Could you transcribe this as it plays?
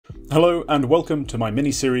Hello and welcome to my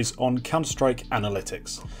mini-series on Counter-Strike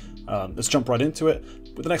analytics. Let's jump right into it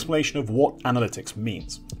with an explanation of what analytics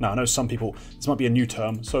means. Now I know some people, this might be a new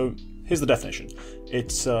term, so here's the definition.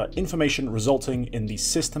 It's information resulting in the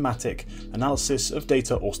systematic analysis of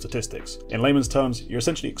data or statistics. In layman's terms, you're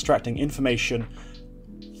essentially extracting information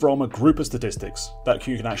from a group of statistics that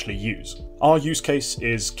you can actually use. Our use case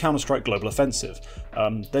is Counter-Strike Global Offensive.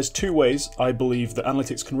 There's two ways I believe that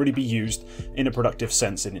analytics can really be used in a productive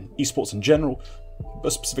sense in esports in general,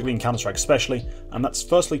 but specifically in Counter-Strike especially, and that's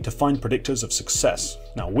firstly to find predictors of success.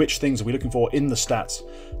 Now, which things are we looking for in the stats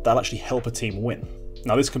that'll actually help a team win?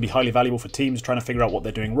 Now this can be highly valuable for teams trying to figure out what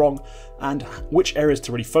they're doing wrong and which areas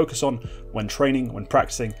to really focus on when training, when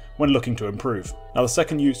practicing, when looking to improve. Now the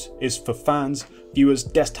second use is for fans, viewers,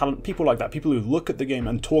 desk talent, people like that, people who look at the game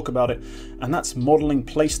and talk about it, and that's modeling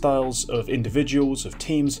playstyles of individuals, of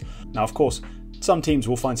teams. Now of course, some teams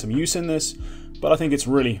will find some use in this, but I think it's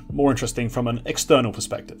really more interesting from an external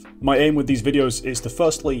perspective. My aim with these videos is to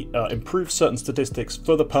firstly improve certain statistics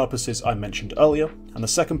for the purposes I mentioned earlier, and the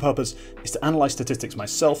second purpose is to analyze statistics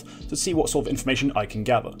myself to see what sort of information I can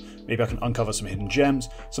gather. Maybe I can uncover some hidden gems,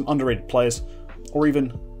 some underrated players, or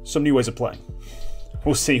even some new ways of playing.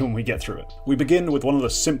 We'll see when we get through it. We begin with one of the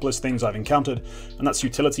simplest things I've encountered, and that's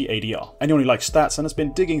Utility ADR. Anyone who likes stats and has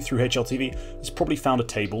been digging through HLTV has probably found a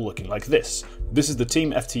table looking like this. This is the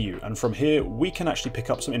team FTU, and from here we can actually pick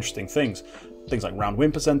up some interesting things. Things like round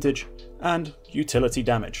win percentage and utility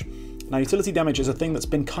damage. Now utility damage is a thing that's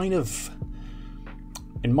been kind of,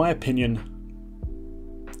 in my opinion,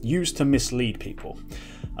 used to mislead people.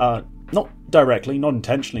 Not directly, not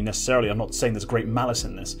intentionally necessarily, I'm not saying there's great malice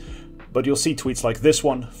in this, but you'll see tweets like this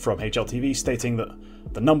one from HLTV stating that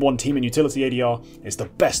the #1 team in Utility ADR is the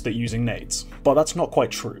best at using nades. But that's not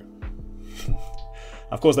quite true.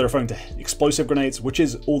 Of course they're referring to explosive grenades, which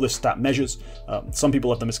is all this stat measures. Some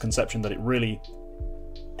people have the misconception that it really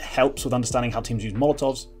helps with understanding how teams use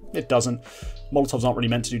Molotovs. It doesn't. Molotovs aren't really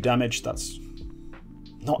meant to do damage, that's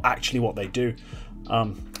not actually what they do.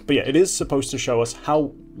 But yeah, it is supposed to show us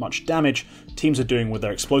how much damage teams are doing with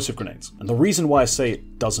their explosive grenades. And the reason why I say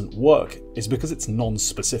it doesn't work is because it's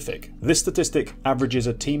non-specific. This statistic averages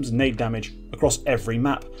a team's nade damage across every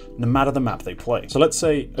map, no matter the map they play. So let's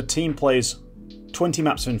say a team plays 20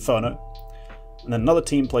 maps of Inferno, and then another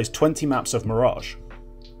team plays 20 maps of Mirage.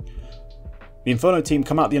 The Inferno team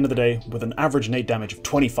come out at the end of the day with an average nade damage of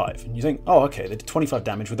 25, and you think, oh okay, they did 25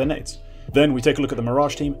 damage with their nades. Then we take a look at the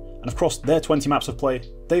Mirage team, and across their 20 maps of play,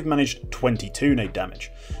 they've managed 22 nade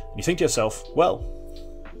damage. And you think to yourself, well,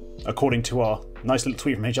 according to our nice little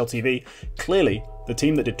tweet from HLTV, clearly the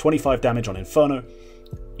team that did 25 damage on Inferno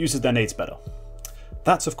uses their nades better.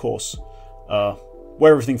 That's of course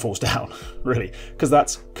where everything falls down, really, because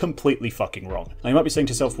that's completely fucking wrong. Now you might be saying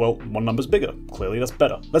to yourself, well, one number's bigger, clearly that's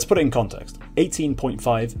better. Let's put it in context.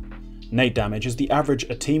 18.5 nade damage is the average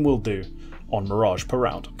a team will do on Mirage per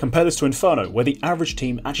round. Compare this to Inferno, where the average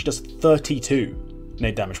team actually does 32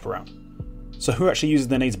 nade damage per round. So who actually uses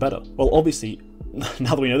their nades better? Well, obviously,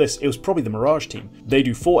 now that we know this, it was probably the Mirage team. They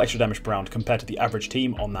do 4 extra damage per round compared to the average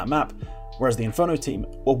team on that map, whereas the Inferno team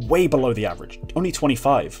were way below the average, only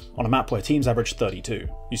 25 on a map where teams average 32.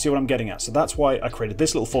 You see what I'm getting at? So that's why I created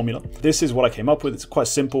this little formula. This is what I came up with. It's quite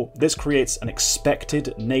simple. This creates an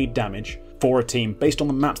expected nade damage for a team based on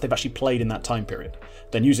the maps they've actually played in that time period.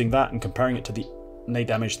 Then using that and comparing it to the nade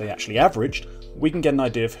damage they actually averaged, we can get an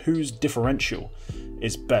idea of whose differential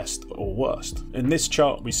is best or worst. In this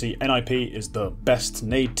chart we see NIP is the best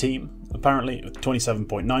nade team, apparently, with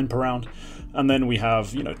 27.9 per round, and then we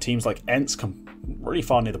have, you know, teams like ENTS come really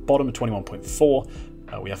far near the bottom at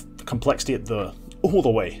 21.4. We have the complexity at all the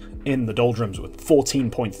way in the doldrums with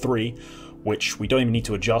 14.3, which we don't even need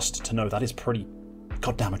to adjust to know that is pretty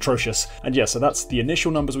goddamn atrocious. And yeah, so that's the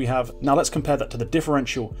initial numbers we have. Now let's compare that to the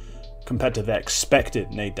differential compared to their expected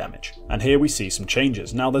nade damage. And here we see some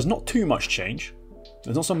changes. Now there's not too much change.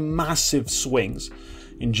 There's not some massive swings.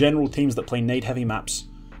 In general, teams that play nade heavy maps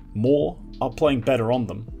more are playing better on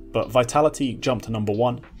them. But Vitality jumped to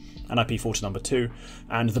 #1, and IP4 to #2,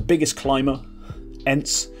 and the biggest climber,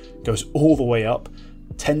 ENTS, goes all the way up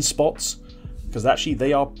 10 spots, because actually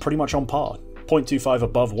they are pretty much on par. 0.25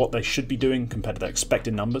 above what they should be doing compared to their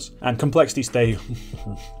expected numbers, and Complexity stay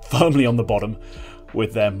firmly on the bottom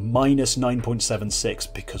with their -9.76,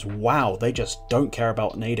 because wow, they just don't care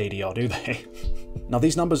about nade ADR, do they? Now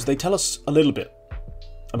these numbers, they tell us a little bit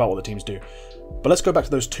about what the teams do, but let's go back to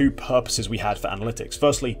those two purposes we had for analytics.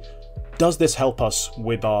 Firstly, does this help us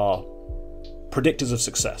with our predictors of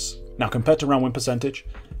success? Now compared to round win percentage,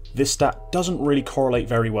 this stat doesn't really correlate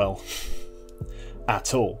very well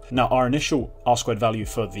at all. Now our initial R-squared value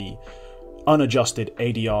for the unadjusted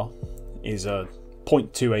ADR is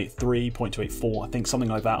 0.283, 0.284, I think, something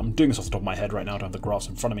like that. I'm doing this off the top of my head right now, I don't have the graphs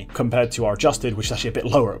in front of me, compared to our adjusted, which is actually a bit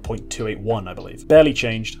lower at 0.281, I believe. Barely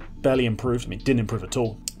changed, barely improved, I mean, didn't improve at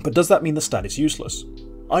all. But does that mean the stat is useless?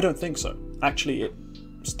 I don't think so. Actually, it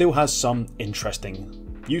still has some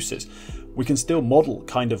interesting uses. We can still model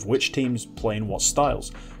kind of which teams play in what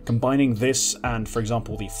styles. Combining this and, for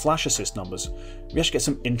example, the flash assist numbers, we actually get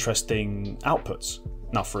some interesting outputs.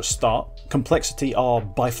 Now, for a start, complexity are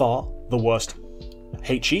by far the worst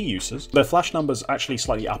HE users. Their flash numbers actually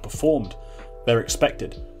slightly outperformed their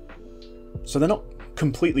expected. So they're not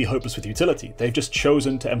completely hopeless with utility, they've just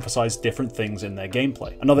chosen to emphasize different things in their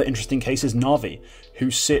gameplay. Another interesting case is Na'Vi, who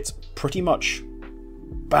sit pretty much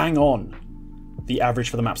bang on the average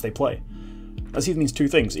for the maps they play. That either means two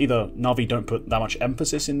things: either Na'Vi don't put that much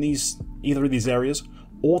emphasis in either of these areas,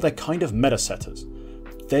 or they're kind of meta setters.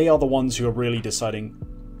 They are the ones who are really deciding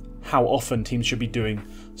how often teams should be doing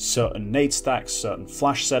certain nade stacks, certain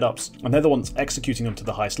flash setups, and they're the ones executing them to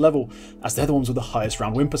the highest level, as they're the ones with the highest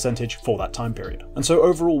round win percentage for that time period. And so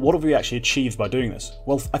overall, what have we actually achieved by doing this?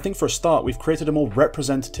 Well, I think for a start, we've created a more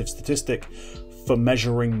representative statistic for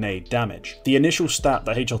measuring nade damage. The initial stat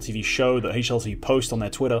that HLTV showed, that HLTV post on their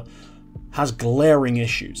Twitter, has glaring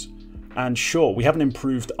issues. And sure, we haven't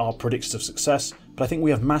improved our predictors of success, but I think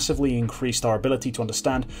we have massively increased our ability to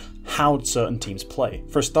understand how certain teams play.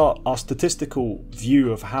 For a start, our statistical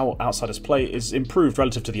view of how outsiders play is improved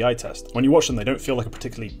relative to the eye test. When you watch them, they don't feel like a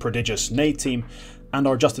particularly prodigious nade team, and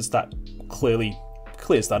our adjusted stat clearly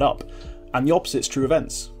clears that up. And the opposite is true of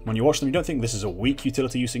Ents. When you watch them, you don't think this is a weak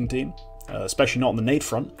utility using team, especially not on the nade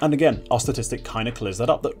front. And again, our statistic kind of clears that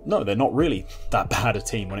up, that no, they're not really that bad a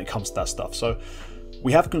team when it comes to that stuff. So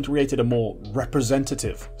we have created a more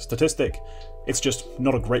representative statistic. It's just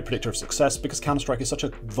not a great predictor of success because Counter-Strike is such a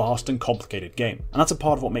vast and complicated game. And that's a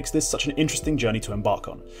part of what makes this such an interesting journey to embark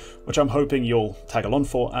on, which I'm hoping you'll tag along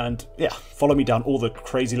for, and yeah, follow me down all the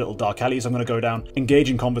crazy little dark alleys I'm going to go down, engage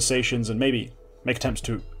in conversations, and maybe make attempts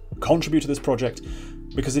to contribute to this project,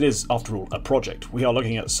 because it is, after all, a project. We are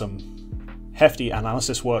looking at some hefty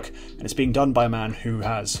analysis work, and it's being done by a man who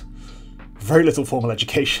has very little formal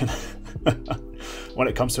education when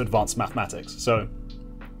it comes to advanced mathematics. So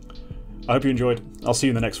I hope you enjoyed. I'll see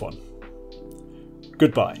you in the next one.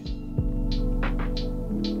 Goodbye.